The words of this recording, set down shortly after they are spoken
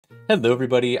Hello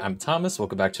everybody, I'm Thomas,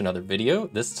 welcome back to another video.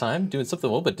 This time, doing something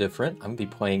a little bit different. I'm going to be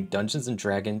playing Dungeons &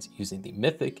 Dragons using the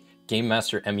Mythic Game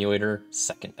Master Emulator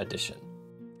 2nd edition.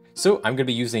 So I'm going to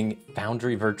be using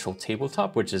Foundry Virtual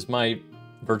Tabletop, which is my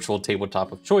virtual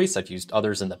tabletop of choice. I've used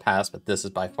others in the past, but this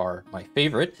is by far my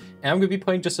favorite. And I'm going to be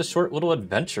playing just a short little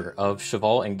adventure of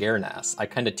Cheval and Gernas. I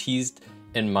kind of teased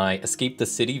in my Escape the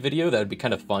City video that would be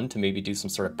kind of fun to maybe do some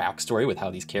sort of backstory with how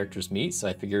these characters meet, so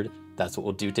I figured that's what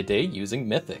we'll do today using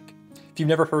Mythic. If you've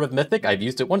never heard of Mythic, I've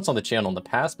used it once on the channel in the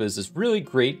past, but it's this really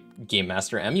great Game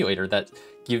Master emulator that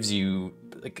gives you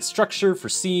like a structure for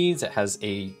scenes. It has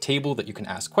a table that you can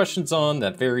ask questions on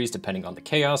that varies depending on the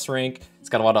chaos rank. It's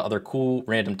got a lot of other cool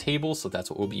random tables, so that's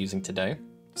what we'll be using today.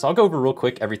 So I'll go over real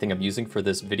quick everything I'm using for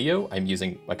this video. I'm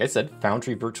using, like I said,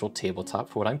 Foundry Virtual Tabletop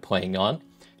for what I'm playing on.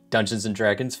 Dungeons &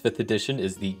 Dragons 5th edition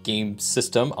is the game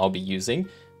system I'll be using.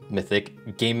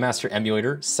 Mythic Game Master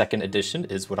Emulator 2nd edition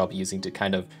is what I'll be using to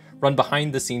kind of run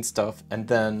behind the scenes stuff. And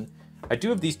then I do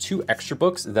have these two extra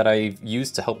books that I've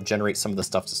used to help generate some of the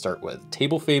stuff to start with.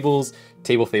 Table Fables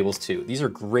 2. These are a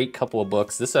great couple of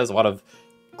books. This has a lot of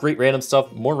great random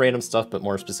stuff, but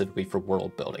more specifically for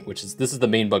world building, this is the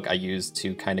main book I use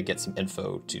to kind of get some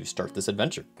info to start this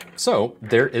adventure. So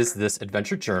there is this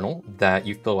adventure journal that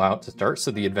you fill out to start.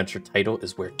 So the adventure title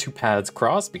is Where Two Paths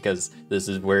Cross, because this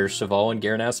is where Cheval and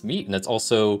Gernas meet. And it's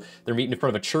also, they're meeting in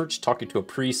front of a church, talking to a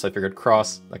priest. So I figured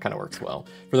cross, that kind of works well.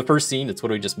 For the first scene, it's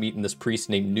what we just meet in this priest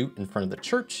named Newt in front of the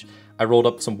church. I rolled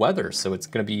up some weather. So it's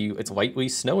lightly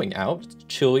snowing out, it's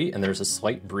chilly, and there's a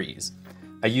slight breeze.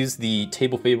 I used the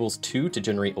Table Fables 2 to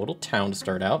generate a little town to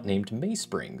start out named May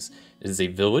Springs. It is a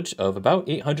village of about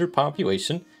 800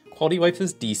 population. Quality of life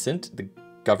is decent. The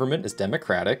government is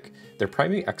democratic. Their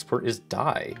primary export is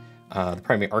dye. The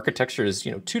primary architecture is,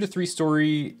 2 to 3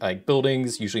 story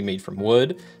buildings, usually made from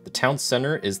wood. The town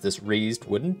center is this raised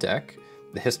wooden deck.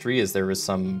 The history is there was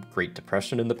some Great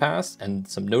Depression in the past, and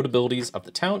some notabilities of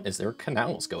the town is there are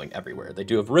canals going everywhere. They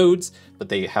do have roads, but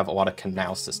they have a lot of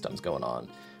canal systems going on.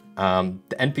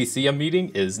 The NPC I'm meeting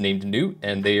is named Newt,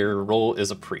 and their role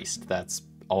is a priest. That's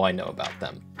all I know about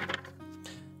them.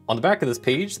 On the back of this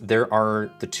page, there are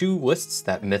the two lists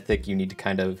that Mythic you need to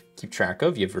kind of keep track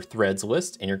of. You have your threads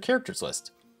list and your characters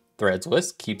list. Threads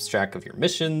list keeps track of your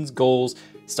missions, goals,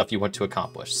 stuff you want to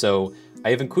accomplish. So I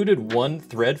have included one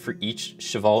thread for each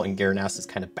Cheval and Gernas'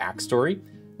 kind of backstory.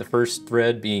 The first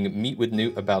thread being meet with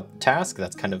Newt about the task.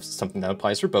 That's kind of something that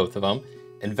applies for both of them.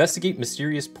 Investigate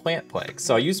mysterious plant plagues.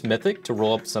 So I used Mythic to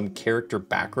roll up some character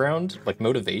background, like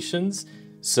motivations.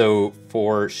 So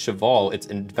for Cheval, it's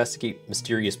investigate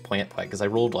mysterious plant plague, because I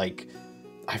rolled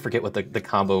I forget what the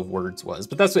combo of words was,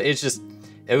 but that's what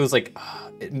it was like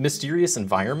mysterious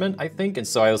environment, I think. And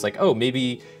so I was like, oh,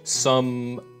 maybe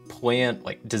some plant,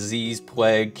 disease,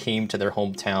 plague came to their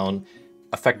hometown,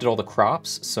 affected all the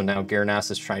crops. So now Gernas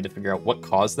is trying to figure out what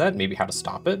caused that, maybe how to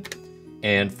stop it.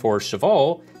 And for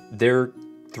Cheval, their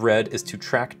thread is to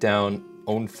track down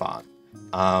Onfan.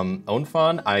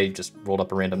 Onfan, I just rolled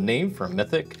up a random name from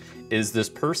Mythic, is this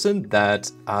person that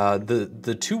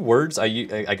the two words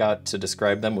I got to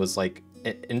describe them was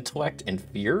intellect and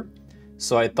fear.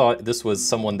 So I thought this was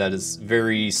someone that is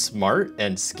very smart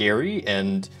and scary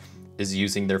and is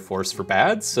using their force for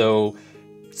bad. So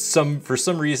for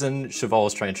some reason, Cheval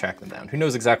is trying to track them down. Who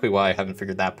knows exactly why? I haven't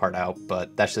figured that part out,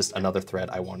 but that's just another thread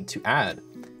I wanted to add.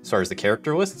 As far as the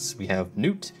character lists, we have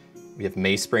Newt, we have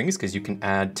May Springs, because you can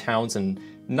add towns and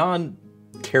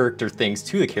non-character things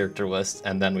to the character list,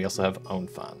 and then we also have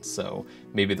Onfan, so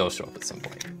maybe they'll show up at some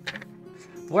point.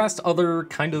 The last other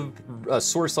kind of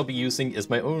source I'll be using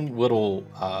is my own little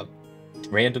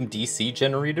random DC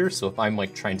generator. So if I'm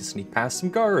trying to sneak past some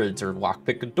guards or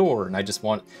lockpick a door and I just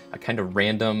want a kind of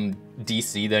random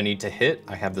DC that I need to hit,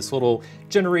 I have this little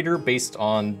generator based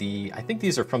on I think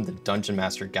these are from the Dungeon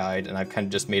Master Guide, and I've kind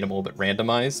of just made them a little bit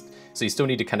randomized. So you still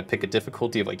need to kind of pick a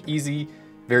difficulty of easy,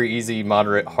 very easy,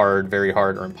 moderate, hard, very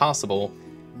hard, or impossible.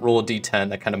 Roll a d10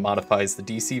 that kind of modifies the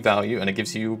DC value, and it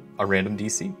gives you a random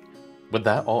DC. With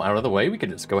that all out of the way, we can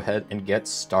just go ahead and get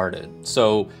started.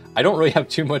 So I don't really have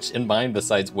too much in mind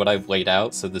besides what I've laid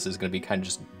out, so this is going to be kind of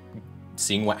just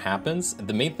seeing what happens.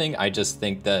 The main thing, I just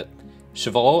think that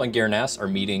Cheval and Gernas are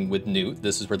meeting with Newt.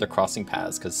 This is where they're crossing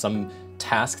paths, because some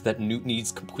task that Newt needs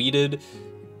completed,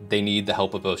 they need the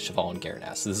help of both Cheval and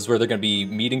Gernas. So this is where they're going to be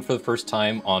meeting for the first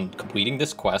time on completing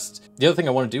this quest. The other thing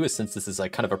I want to do is, since this is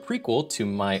kind of a prequel to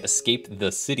my Escape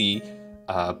the City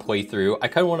playthrough, I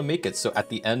kind of want to make it so at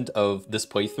the end of this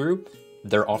playthrough,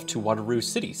 they're off to Waterloo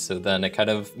City. So then it kind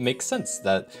of makes sense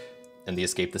that and they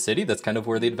escape the city. That's kind of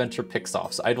where the adventure picks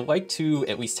off. So I'd like to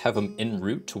at least have them en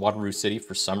route to Waterloo City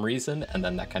for some reason, and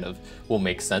then that kind of will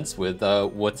make sense with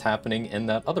what's happening in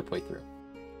that other playthrough.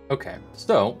 Okay,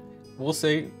 so we'll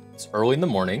say it's early in the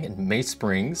morning in May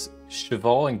Springs.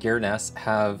 Cheval and Gernas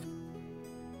have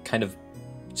kind of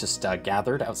just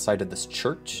gathered outside of this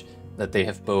church that they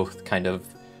have both kind of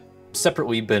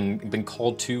separately been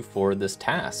called to for this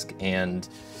task. And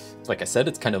like I said,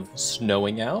 it's kind of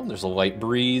snowing out. There's a light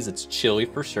breeze. It's chilly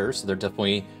for sure. So they're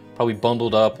definitely probably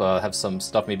bundled up, have some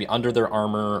stuff maybe under their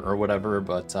armor or whatever.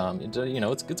 But you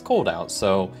know, it's cold out.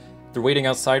 So they're waiting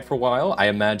outside for a while. I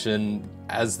imagine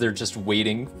as they're just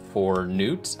waiting for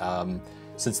Newt,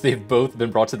 since they've both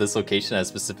been brought to this location at a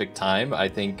specific time, I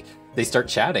think they start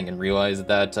chatting and realize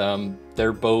that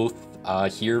they're both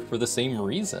here for the same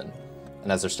reason.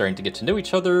 And as they're starting to get to know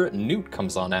each other, Newt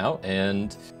comes on out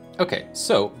and... Okay,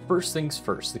 so first things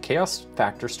first, the chaos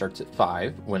factor starts at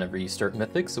 5 whenever you start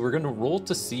Mythic, so we're going to roll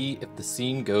to see if the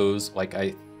scene goes like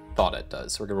I thought it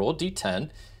does. So we're going to roll a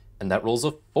d10, and that rolls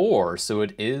a 4, so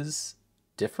it is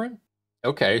different?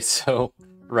 Okay, so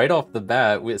right off the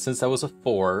bat, since that was a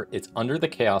 4, it's under the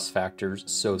chaos factors,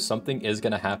 so something is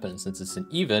going to happen. Since it's an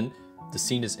even, the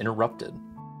scene is interrupted.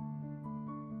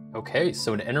 Okay,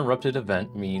 so an interrupted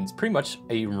event means pretty much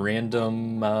a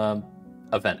random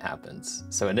event happens.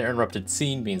 So an interrupted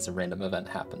scene means a random event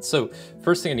happens. So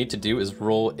first thing I need to do is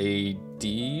roll a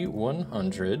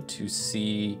D100 to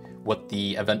see what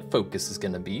the event focus is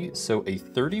going to be. So a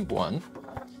 31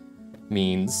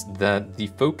 means that the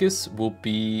focus will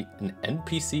be an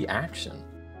NPC action.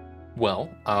 Well,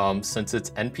 since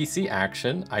it's NPC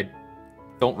action, I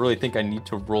don't really think I need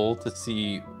to roll to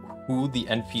see who the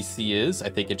NPC is. I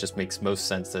think it just makes most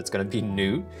sense that it's going to be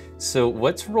Newt. So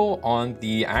let's roll on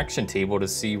the action table to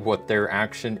see what their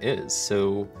action is.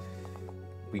 So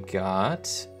we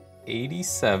got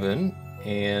 87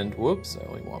 and whoops, I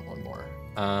only want one more.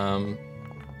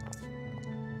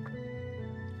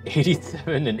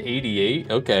 87 and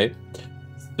 88. Okay.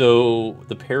 So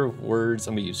the pair of words,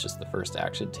 I'm going to use just the first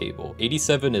action table.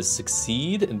 87 is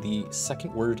succeed and the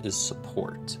second word is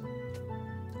support.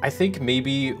 I think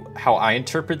maybe how I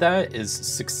interpret that is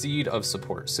succeed of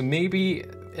support. So maybe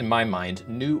in my mind,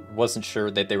 Newt wasn't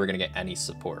sure that they were going to get any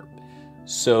support.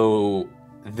 So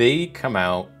they come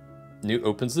out, Newt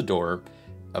opens the door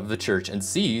of the church and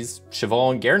sees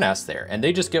Cheval and Gernas there. And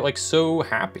they just get like so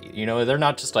happy. You know, they're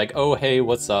not just like, oh, hey,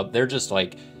 what's up? They're just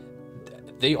like,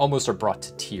 they almost are brought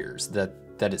to tears that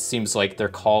it seems like their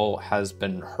call has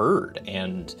been heard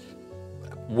and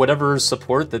whatever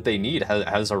support that they need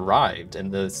has arrived in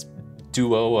this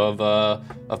duo of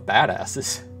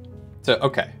badasses. So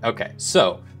okay.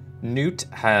 So Newt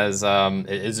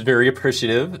is very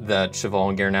appreciative that Cheval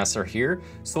and Gernas are here.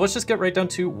 So let's just get right down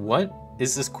to what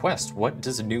is this quest? What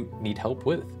does Newt need help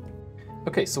with?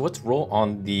 Okay, so let's roll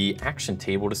on the action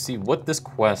table to see what this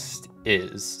quest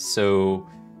is. So,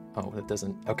 oh, that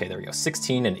doesn't. Okay, there we go.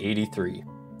 16 and 83.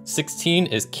 16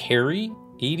 is carry.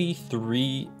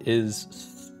 83 is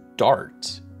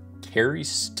start. Carry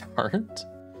start?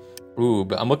 Ooh,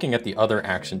 but I'm looking at the other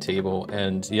action table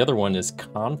and the other one is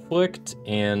conflict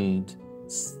and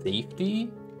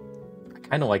safety. I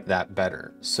kind of like that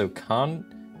better. So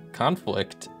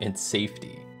conflict and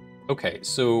safety. Okay,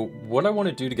 so what I want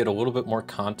to do to get a little bit more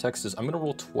context is I'm going to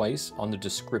roll twice on the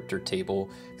descriptor table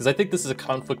because I think this is a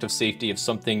conflict of safety of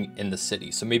something in the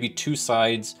city. So maybe two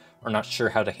sides are not sure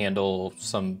how to handle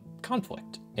some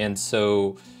conflict. And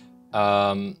so,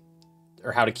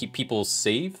 or how to keep people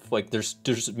safe. Like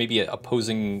there's maybe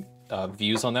opposing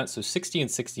views on that. So 60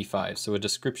 and 65. So a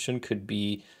description could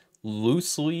be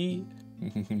loosely,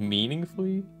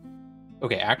 meaningfully.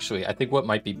 Okay, actually, I think what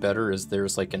might be better is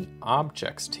there's like an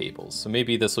objects table. So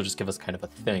maybe this will just give us kind of a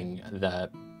thing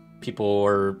that people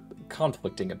are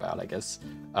conflicting about, I guess.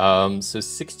 So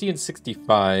 60 and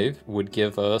 65 would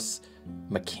give us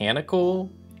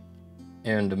mechanical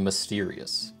and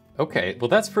mysterious. Okay, well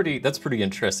that's pretty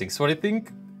interesting. So what I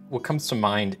think what comes to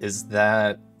mind is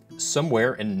that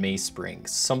somewhere in May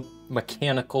Springs, some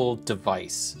mechanical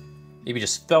device maybe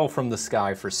just fell from the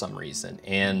sky for some reason,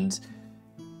 and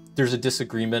there's a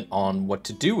disagreement on what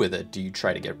to do with it. Do you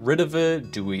try to get rid of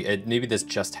it? Maybe this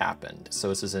just happened. So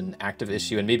this is an active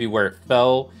issue, and maybe where it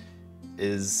fell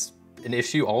is an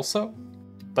issue also.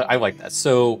 But I like that.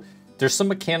 So there's some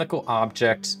mechanical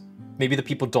object. Maybe the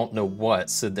people don't know what.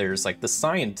 So there's like the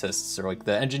scientists or like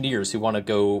the engineers who want to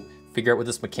go figure out what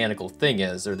this mechanical thing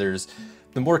is. Or there's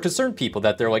the more concerned people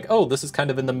that they're like, oh, this is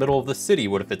kind of in the middle of the city.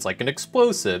 What if it's like an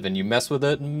explosive and you mess with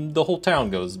it and the whole town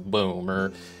goes boom?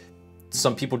 Or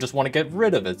some people just want to get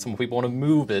rid of it. Some people want to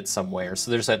move it somewhere.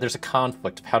 So there's a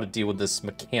conflict of how to deal with this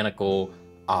mechanical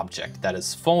object that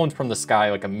has fallen from the sky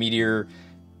like a meteor,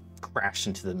 crashed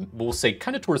into the, we'll say,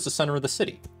 kind of towards the center of the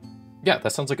city. Yeah,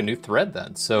 that sounds like a new thread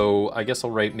then. So I guess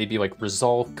I'll write maybe like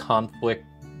resolve conflict,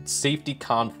 safety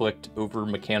conflict over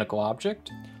mechanical object.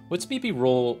 Let's maybe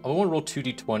roll, I want to roll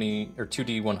 2d20 or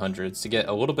 2d100s to get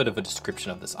a little bit of a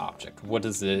description of this object. What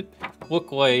does it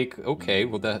look like? Okay,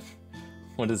 well that,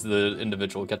 what is the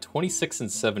individual? Got 26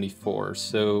 and 74.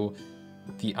 So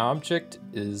the object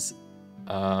is,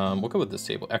 we'll go with this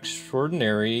table.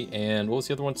 Extraordinary, and what was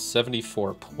the other one?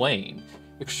 74, plain.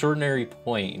 Extraordinary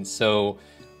plain. So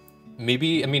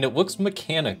maybe, I mean, it looks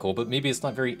mechanical, but maybe it's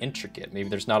not very intricate. Maybe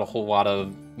there's not a whole lot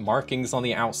of markings on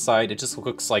the outside. It just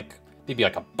looks like maybe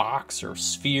like a box or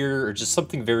sphere or just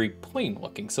something very plain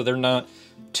looking. So they're not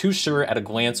too sure at a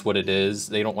glance what it is.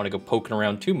 They don't want to go poking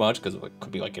around too much because it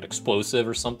could be like an explosive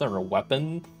or something or a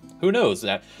weapon. Who knows?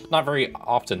 That not very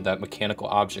often that mechanical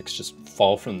objects just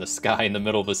fall from the sky in the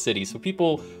middle of the city. So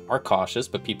people are cautious,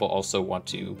 but people also want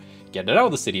to get it out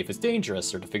of the city if it's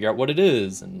dangerous or to figure out what it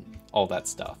is and all that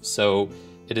stuff. So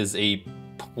it is a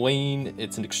plain,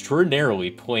 it's an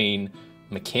extraordinarily plain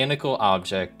mechanical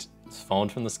object. It's fallen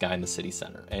from the sky in the city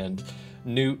center. And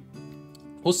Newt,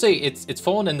 we'll say it's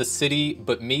fallen in the city,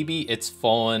 but maybe it's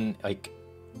fallen like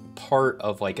part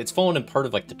of like, it's fallen in part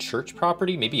of like the church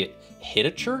property. Maybe it hit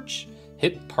a church,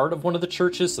 hit part of one of the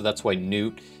churches. So that's why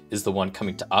Newt is the one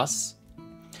coming to us.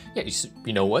 Yeah,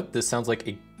 you know what? This sounds like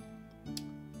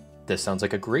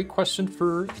a great question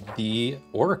for the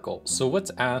Oracle. So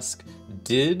let's ask,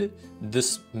 did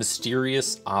this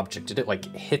mysterious object, did it like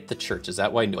hit the church? Is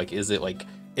that why, like, is it like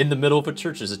in the middle of a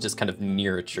church, or is it just kind of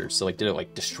near a church? So like, did it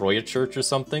like destroy a church or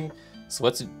something? So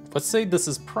let's say this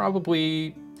is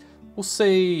probably, we'll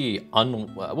say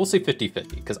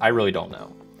 50-50 because I really don't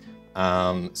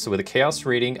know. So with a chaos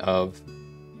rating of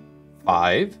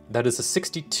 5, that is a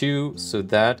 62. So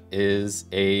that is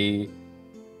a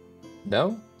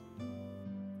no.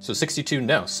 So 62,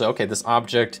 no. So okay, this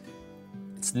object,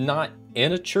 it's not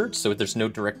in a church, so there's no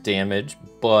direct damage,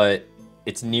 but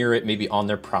it's near it, maybe on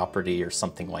their property or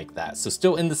something like that. So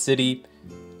still in the city,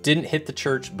 didn't hit the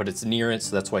church, but it's near it.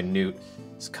 So that's why Newt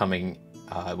is coming,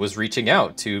 was reaching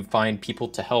out to find people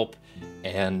to help.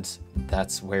 And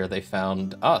that's where they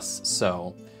found us.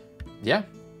 So yeah,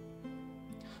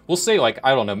 we'll say like,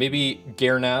 I don't know, maybe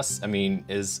Gernas, I mean,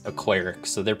 is a cleric.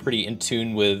 So they're pretty in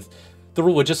tune with the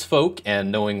religious folk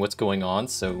and knowing what's going on.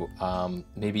 So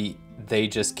maybe they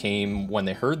just came when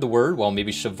they heard the word, while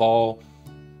maybe Cheval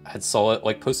had saw it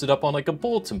like posted up on like a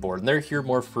bulletin board, and they're here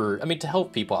more for, I mean, to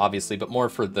help people obviously, but more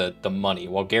for the money,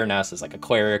 while Gernas is like a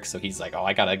cleric, so he's like, oh,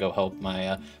 I gotta go help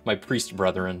my my priest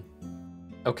brethren.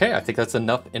 Okay, I think that's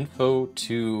enough info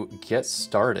to get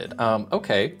started.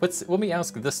 Okay, let me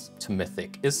ask this to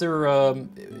Mythic. Is there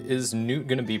is Newt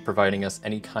gonna be providing us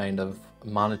any kind of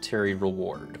monetary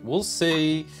reward? We'll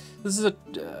say this is a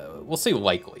we'll say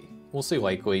likely. We'll say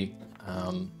likely.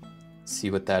 See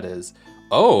what that is.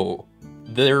 Oh,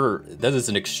 that is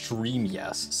an extreme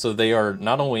yes. So they are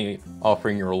not only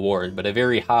offering a reward, but a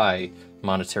very high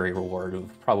monetary reward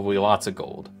of probably lots of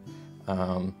gold.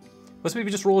 Let's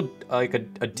maybe just roll like a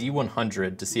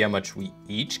D100 to see how much we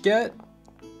each get.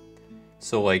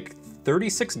 So like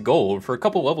 36 gold for a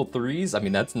couple level 3s. I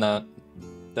mean, that's not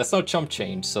chump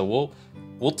change. So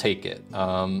we'll take it.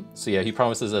 So yeah, he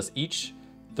promises us each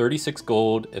 36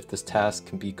 gold if this task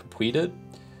can be completed.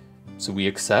 So we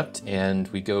accept and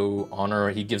we go on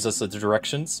our, he gives us the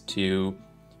directions to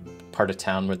part of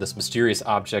town where this mysterious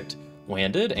object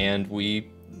landed, and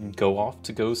we go off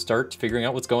to go start figuring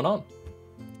out what's going on.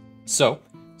 So,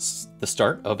 the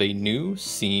start of a new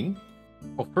scene.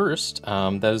 Well, first,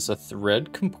 that is a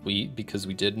thread complete because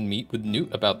we did meet with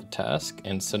Newt about the task,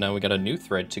 and so now we got a new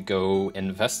thread to go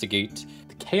investigate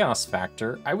the chaos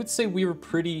factor. I would say we were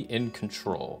pretty in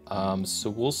control, so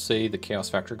we'll say the chaos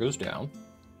factor goes down.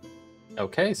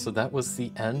 Okay, so that was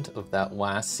the end of that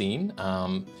last scene.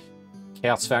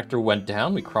 Chaos factor went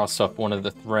down, we crossed off one of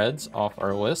the threads off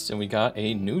our list, and we got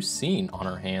a new scene on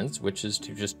our hands, which is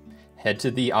to just head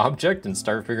to the object and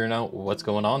start figuring out what's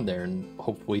going on there and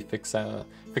hopefully fix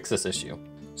this issue.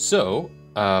 So,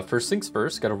 first things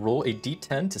first, gotta roll a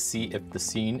d10 to see if the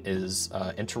scene is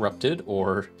interrupted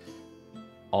or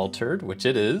altered, which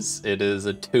it is. It is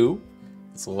a 2.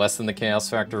 It's less than the chaos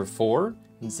factor of 4.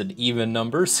 It's an even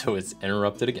number, so it's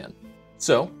interrupted again.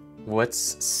 So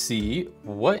let's see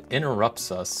what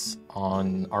interrupts us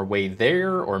on our way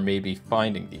there, or maybe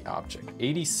finding the object.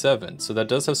 87, so that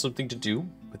does have something to do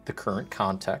with the current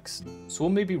context. So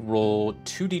we'll maybe roll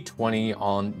 2d20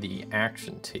 on the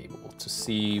action table to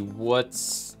see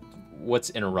what's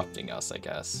interrupting us, I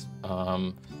guess.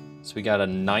 So we got a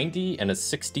 90 and a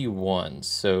 61.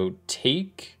 So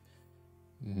take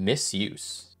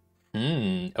misuse.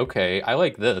 Okay, I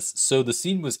like this. So the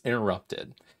scene was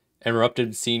interrupted.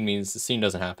 Interrupted scene means the scene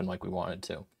doesn't happen like we wanted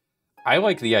to. I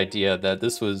like the idea that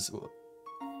this was...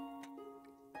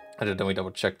 I don't know, we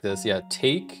double check this. Yeah,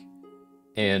 take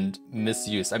and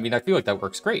misuse. I mean, I feel like that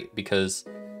works great because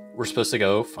we're supposed to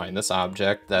go find this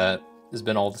object that has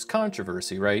been all this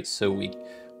controversy, right? So we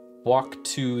walk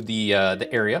to the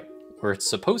area where it's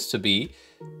supposed to be,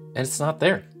 and it's not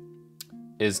there.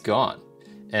 It's gone.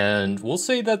 And we'll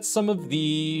say that some of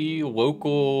the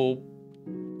local,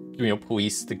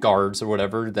 police, the guards or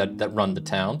whatever that run the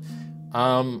town,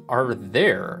 are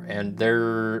there, and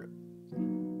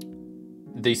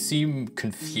they seem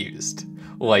confused.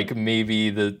 Like maybe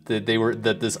that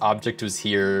this object was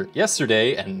here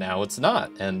yesterday and now it's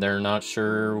not, and they're not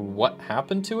sure what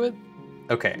happened to it.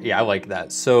 Okay, yeah, I like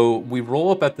that. So we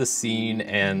roll up at the scene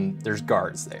and there's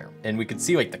guards there, and we could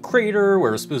see like the crater where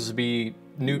it was supposed to be.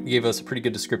 Newt gave us a pretty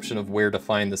good description of where to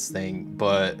find this thing,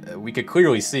 but we could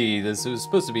clearly see this was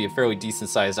supposed to be a fairly decent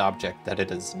sized object that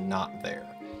it is not there.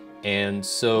 And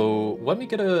so let me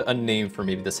get a name for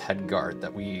maybe this head guard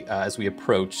that we, as we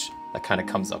approach, that kind of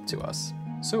comes up to us.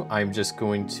 So I'm just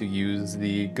going to use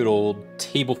the good old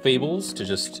table fables to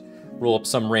just roll up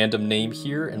some random name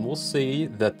here, and we'll say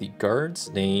that the guard's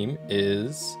name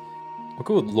is, we'll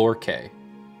go with Lorke.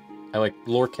 I like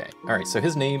Lorke. All right, so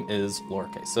his name is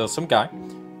Lorke. So some guy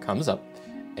comes up,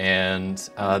 and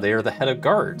they are the head of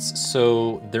guards.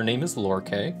 So their name is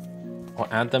Lorke. I'll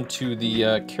add them to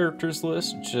the characters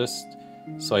list just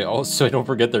so I don't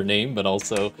forget their name, but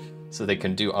also so they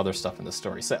can do other stuff in the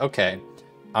story. So okay,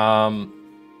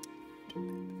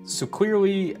 so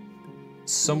clearly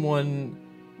someone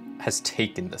has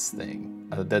taken this thing.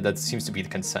 That seems to be the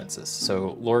consensus.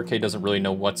 So Lorke doesn't really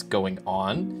know what's going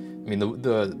on. I mean,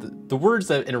 the words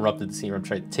that interrupted the scene are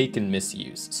trying to take and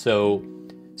misuse. So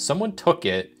someone took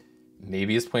it,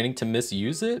 maybe is planning to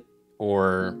misuse it,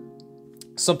 or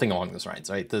something along those lines,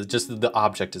 right? The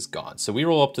object is gone. So we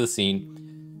roll up to the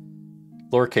scene.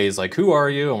 Lorke is like, "Who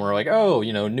are you?" And we're like, "Oh,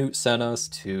 Newt sent us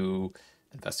to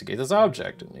investigate this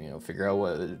object and figure out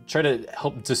what, try to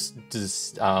help to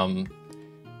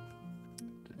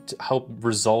help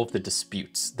resolve the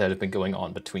disputes that have been going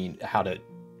on between how to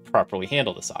properly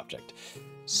handle this object."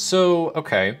 So,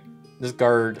 okay, this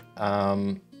guard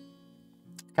kind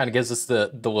of gives us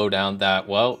the lowdown that,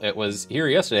 well, it was here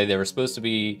yesterday. They were supposed to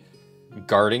be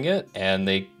guarding it, and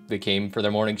they came for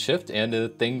their morning shift, and the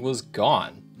thing was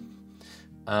gone.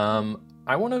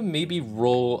 I want to maybe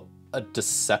roll a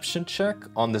deception check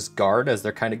on this guard as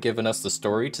they're kind of giving us the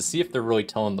story to see if they're really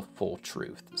telling the full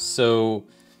truth. So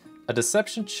a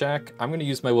deception check, I'm going to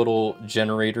use my little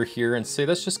generator here and say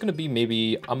that's just going to be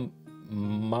maybe a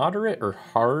moderate or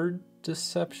hard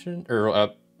deception,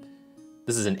 or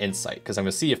this is an insight because I'm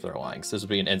going to see if they're lying. So this will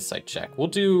be an insight check.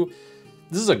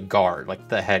 This is a guard, like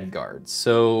the head guard.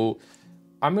 So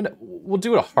we'll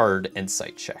do a hard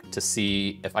insight check to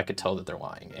see if I could tell that they're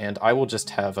lying. And I will just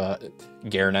have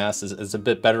Gernas is a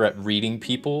bit better at reading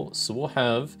people. So we'll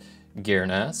have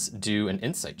Gernas do an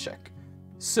insight check.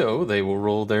 So they will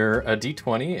roll their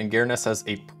d20, and Gernas has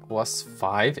a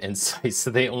 +5 insight, so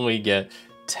they only get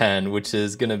 10, which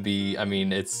is gonna be, I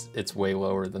mean, it's way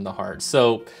lower than the hard.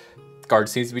 So guard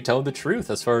seems to be telling the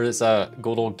truth as far as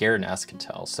good old Gernas can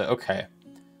tell. So okay,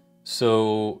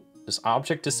 so this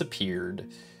object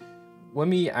disappeared. Let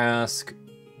me ask,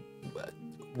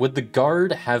 would the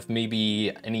guard have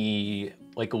maybe any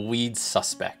like lead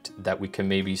suspect that we can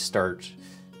maybe start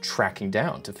tracking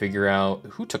down to figure out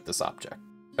who took this object?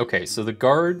 Okay, so the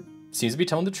guard seems to be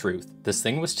telling the truth. This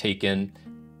thing was taken.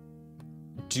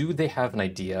 Do they have an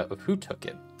idea of who took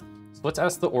it? So let's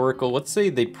ask the Oracle. Let's say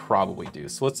they probably do.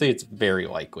 So let's say it's very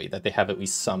likely that they have at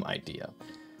least some idea.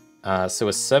 So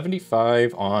a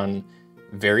 75 on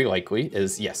very likely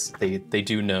is yes, they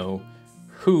do know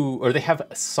who, or they have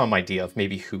some idea of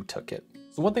maybe who took it.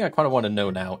 So one thing I kind of want to know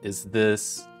now is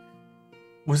this,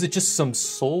 was it just some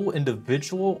sole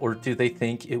individual, or do they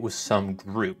think it was some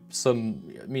group? I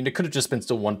mean, it could have just been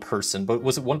still one person, but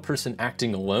was it one person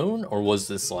acting alone, or was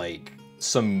this like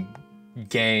some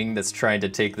gang that's trying to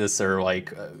take this, or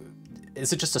like,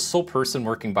 is it just a sole person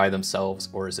working by themselves,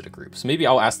 or is it a group? So maybe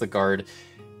I'll ask the guard,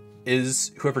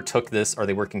 is whoever took this, are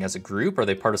they working as a group? Are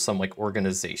they part of some like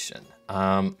organization?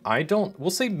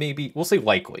 We'll say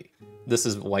likely. This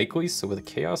is likely, so with a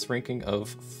chaos ranking of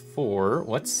 4,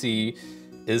 let's see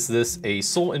is this a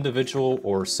sole individual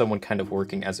or someone kind of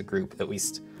working as a group? At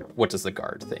least, what does the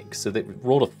guard think? So they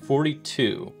rolled a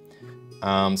 42.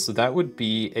 So that would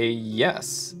be a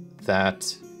yes,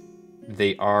 that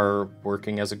they are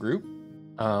working as a group.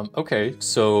 Okay,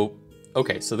 so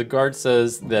the guard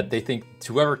says that they think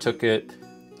whoever took it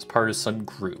is part of some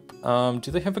group.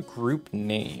 Do they have a group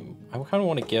name? I kind of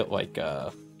want to get like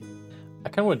I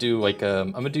kind of want to do like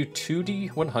I'm gonna do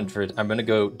 2D 100. I'm gonna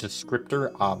go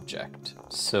descriptor object.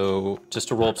 So just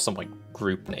to roll up some like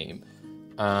group name.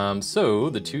 So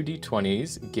the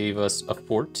 2D20s gave us a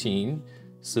 14.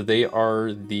 So they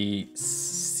are the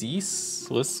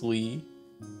ceaselessly,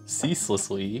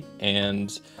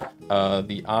 and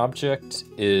the object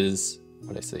is,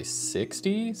 what did I say,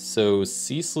 60? So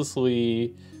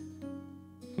ceaselessly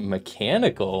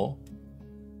mechanical.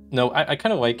 No, I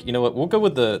kind of like, you know what, we'll go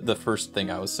with the first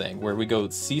thing I was saying, where we go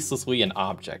ceaselessly an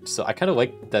object. So I kind of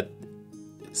like that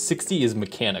 60 is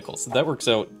mechanical, so that works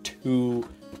out too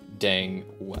dang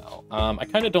well. I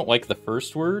kind of don't like the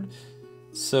first word,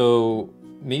 so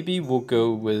maybe we'll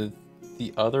go with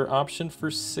the other option for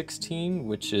 16,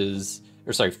 which is,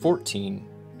 or sorry, 14.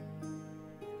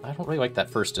 I don't really like that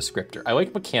first descriptor. I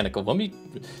like mechanical.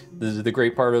 This is the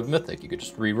great part of Mythic. You could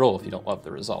just re-roll if you don't love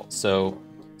the result. So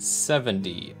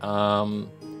 70.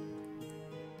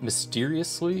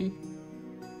 Mysteriously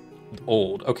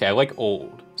old. Okay, I like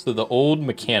old. So the old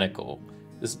mechanical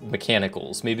is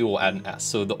mechanicals. Maybe we'll add an S.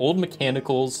 So the old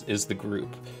mechanicals is the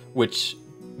group, which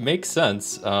makes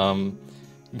sense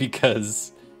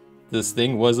because this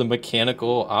thing was a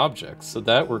mechanical object. So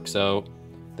that works out.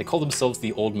 They call themselves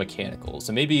the old mechanicals.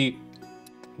 So maybe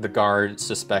the guard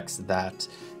suspects that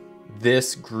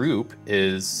this group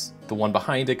is the one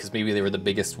behind it because maybe they were the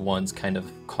biggest ones kind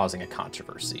of causing a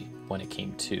controversy when it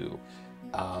came to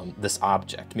this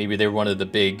object. Maybe they were one of the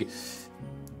big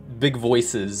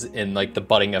voices in like the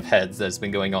butting of heads that's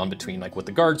been going on between like what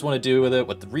the guards want to do with it,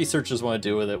 what the researchers want to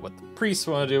do with it, what the priests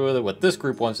want to do with it, what this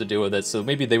group wants to do with it. So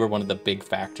maybe they were one of the big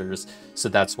factors. So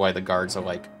that's why the guards are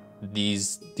like,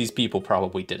 these people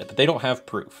probably did it, but they don't have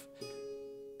proof.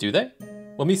 Do they?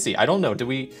 Let me see. I don't know.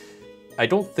 I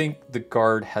don't think the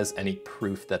guard has any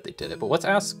proof that they did it, but let's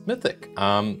ask Mythic.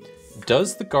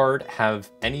 Does the guard have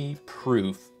any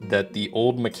proof that the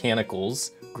old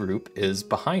mechanicals group is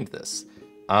behind this?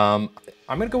 I'm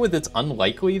gonna go with it's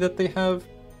unlikely that they have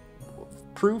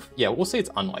proof. Yeah, we'll say it's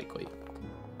unlikely.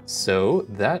 So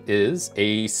that is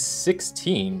a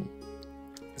 16.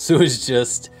 So it's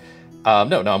just,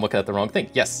 no, I'm looking at the wrong thing.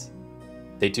 Yes,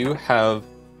 they do have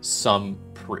some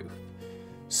proof.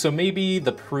 So maybe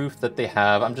the proof that they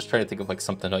have, I'm just trying to think of like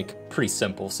something like pretty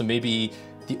simple. So maybe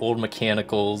the old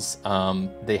mechanicals,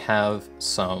 they have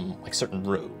some like certain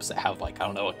robes that have like, I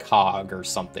don't know, a cog or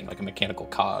something, like a mechanical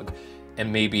cog. And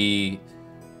maybe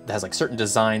it has like certain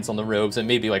designs on the robes, and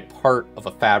maybe like part of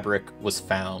a fabric was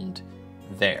found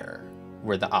there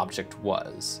where the object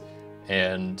was.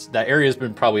 And that area has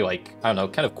been probably like, I don't know,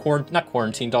 kind of not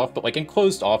quarantined off, but like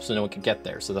enclosed off so no one could get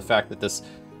there. So the fact that this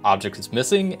object is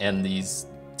missing and these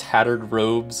tattered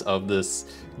robes of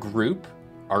this group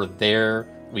are there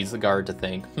leads the guard to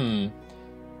think,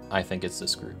 I think it's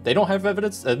this group. They don't have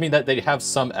evidence. I mean, that they have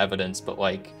some evidence, but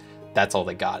like, that's all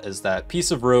they got, is that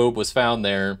piece of robe was found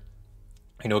there.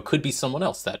 You know, it could be someone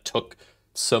else that took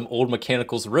some old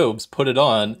mechanicals robes, put it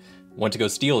on, went to go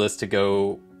steal this to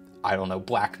go, I don't know,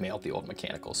 blackmail the old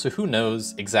mechanicals. So who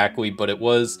knows exactly, but it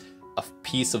was a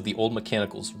piece of the old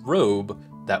mechanicals robe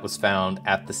that was found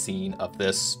at the scene of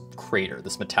this crater,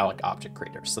 this metallic object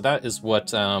crater. So that is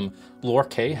what Lore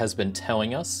K has been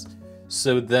telling us.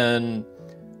 So then,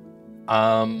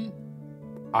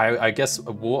 I guess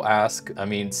we'll ask, I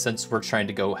mean, since we're trying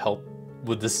to go help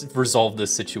with this, resolve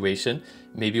this situation,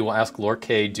 maybe we'll ask Lore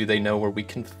K, do they know where we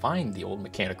can find the old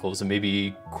mechanicals, and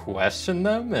maybe question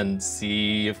them and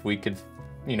see if we could,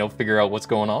 you know, figure out what's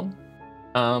going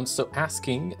on. So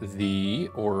asking the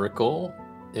Oracle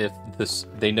if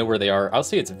they know where they are, I'll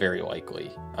say it's very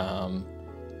likely.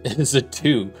 It is a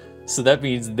 2. So that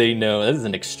means they know, that is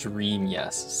an extreme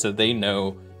yes. So they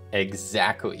know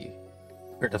exactly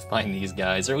where to find these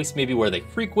guys, or at least maybe where they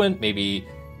frequent, maybe,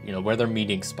 you know, where their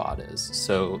meeting spot is.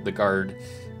 So the guard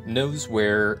knows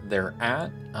where they're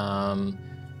at.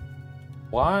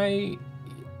 Why,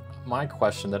 my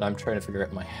question that I'm trying to figure out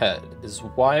in my head is,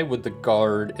 why would the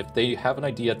guard, if they have an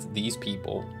idea it's these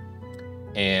people,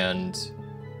 and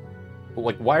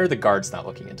like, why are the guards not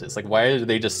looking into this? Like, why are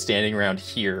they just standing around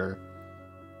here?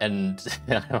 And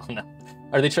I don't know.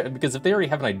 Are they trying? Because if they already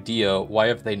have an idea, why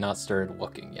have they not started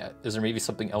looking yet? Is there maybe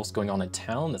something else going on in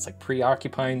town that's like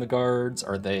preoccupying the guards?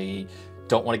 Or they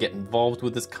don't want to get involved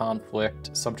with this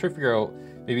conflict? So I'm trying to figure out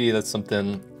maybe that's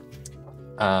something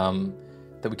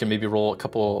that we can maybe roll a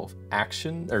couple of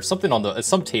action or something on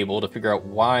some table to figure out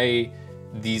why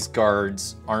these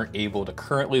guards aren't able to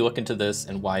currently look into this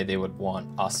and why they would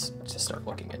want us to start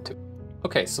looking into it.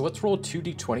 Okay, so let's roll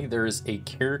 2d20. There's a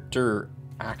character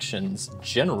actions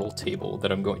general table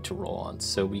that I'm going to roll on.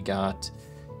 So we got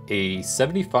a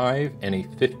 75 and a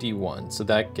 51. So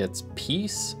that gets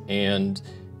peace and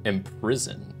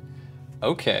imprison.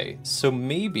 Okay, so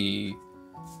maybe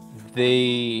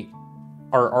they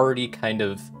are already kind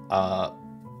of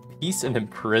peace and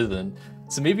imprison.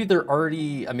 So maybe they're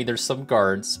already, I mean, there's some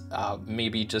guards,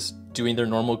 maybe just doing their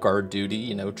normal guard duty,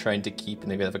 you know, trying to keep,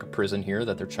 maybe they have like a prison here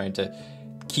that they're trying to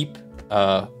keep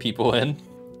people in,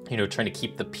 you know, trying to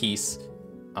keep the peace.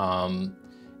 And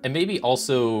maybe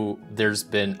also there's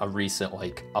been a recent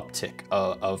like uptick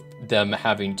of them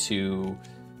having to,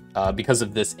 because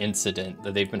of this incident,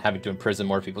 that they've been having to imprison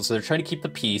more people. So they're trying to keep the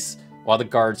peace while the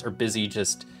guards are busy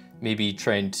just maybe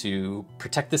trying to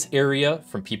protect this area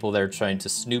from people that are trying to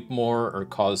snoop more or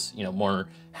cause, you know, more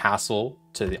hassle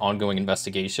to the ongoing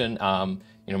investigation.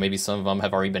 You know, maybe some of them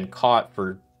have already been caught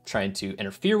for trying to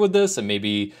interfere with this, and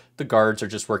maybe the guards are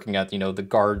just working at, you know, the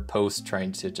guard post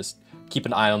trying to just keep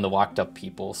an eye on the locked up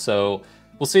people. So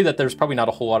we'll say that there's probably not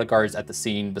a whole lot of guards at the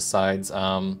scene besides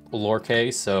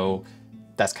Lorke, so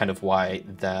that's kind of why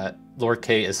that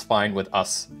Lorke is fine with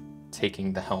us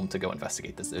taking the helm to go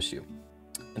investigate this issue.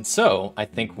 And so I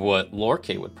think what Lorke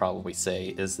would probably say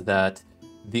is that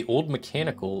the old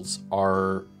mechanicals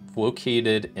are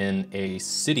located in a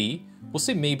city, we'll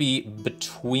say maybe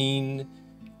between,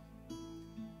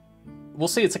 we'll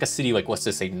say it's like a city, like let's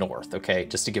just say north, okay,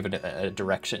 just to give it a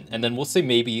direction. And then we'll say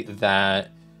maybe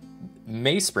that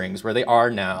May Springs, where they are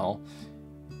now,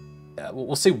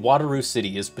 we'll say Wateroo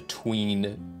City is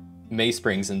between May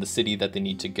Springs and the city that they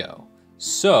need to go.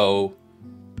 So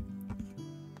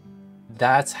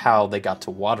that's how they got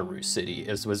to Wateroo City,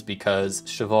 was because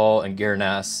Cheval and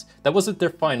Gernas, that wasn't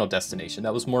their final destination.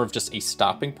 That was more of just a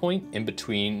stopping point in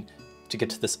between to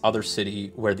get to this other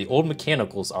city where the old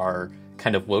mechanicals are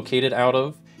kind of located out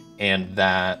of, and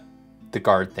that the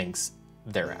guard thinks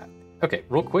they're at. Okay,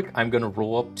 real quick, I'm gonna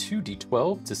roll up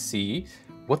 2d12 to see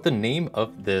what the name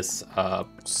of this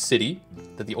city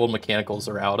that the old mechanicals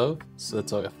are out of. So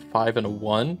that's a 5 and a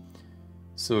 1.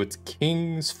 So it's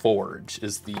King's Forge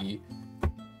is the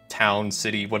town,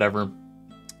 city, whatever,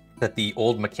 that the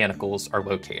old mechanicals are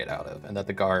located out of, and that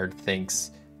the guard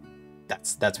thinks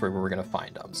that's where we're gonna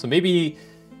find them. So maybe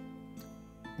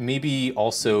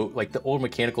also like the old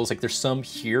mechanicals, like there's some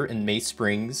here in May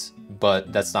Springs,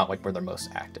 but that's not like where they're most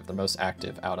active. They're most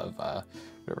active out of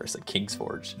whatever I said, King's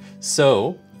Forge.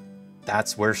 So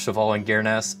that's where Cheval and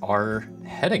Gernas are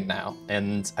heading now.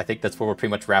 And I think that's where we'll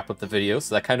pretty much wrap up the video.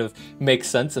 So that kind of makes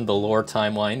sense in the lore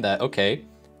timeline that, okay,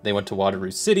 they went to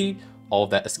Wateroo City, all of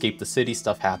that escape the city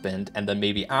stuff happened, and then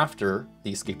maybe after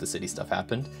the escape the city stuff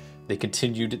happened, they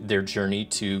continued their journey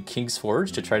to King's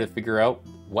Forge to try to figure out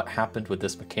what happened with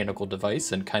this mechanical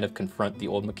device and kind of confront the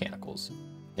old mechanicals.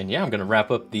 And yeah, I'm gonna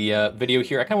wrap up the video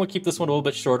here. I kind of want to keep this one a little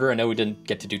bit shorter. I know we didn't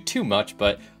get to do too much,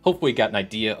 but hopefully you got an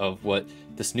idea of what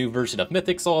this new version of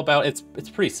Mythic's all about. It's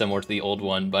pretty similar to the old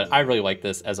one, but I really like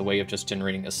this as a way of just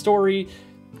generating a story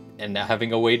and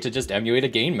having a way to just emulate a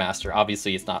game master.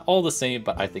 Obviously, it's not all the same,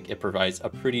 but I think it provides a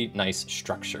pretty nice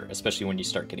structure, especially when you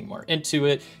start getting more into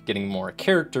it, getting more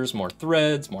characters, more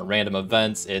threads, more random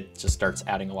events. It just starts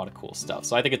adding a lot of cool stuff.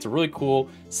 So I think it's a really cool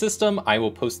system. I will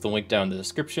post the link down in the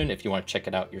description if you want to check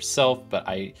it out yourself, but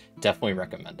I definitely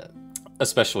recommend it,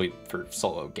 especially for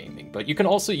solo gaming. But you can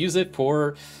also use it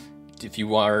for if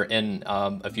you are a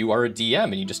DM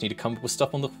and you just need to come up with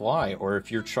stuff on the fly, or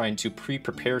if you're trying to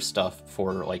prepare stuff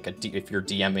for like if you're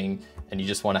DMing and you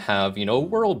just want to have, you know,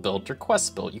 world built or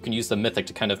quest built, you can use the Mythic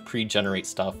to kind of pre-generate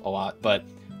stuff a lot. But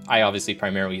I obviously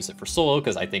primarily use it for solo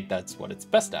because I think that's what it's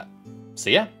best at. So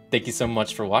yeah, thank you so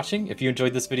much for watching. If you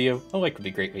enjoyed this video, a like would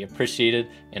be greatly appreciated.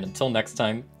 And until next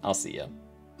time, I'll see ya.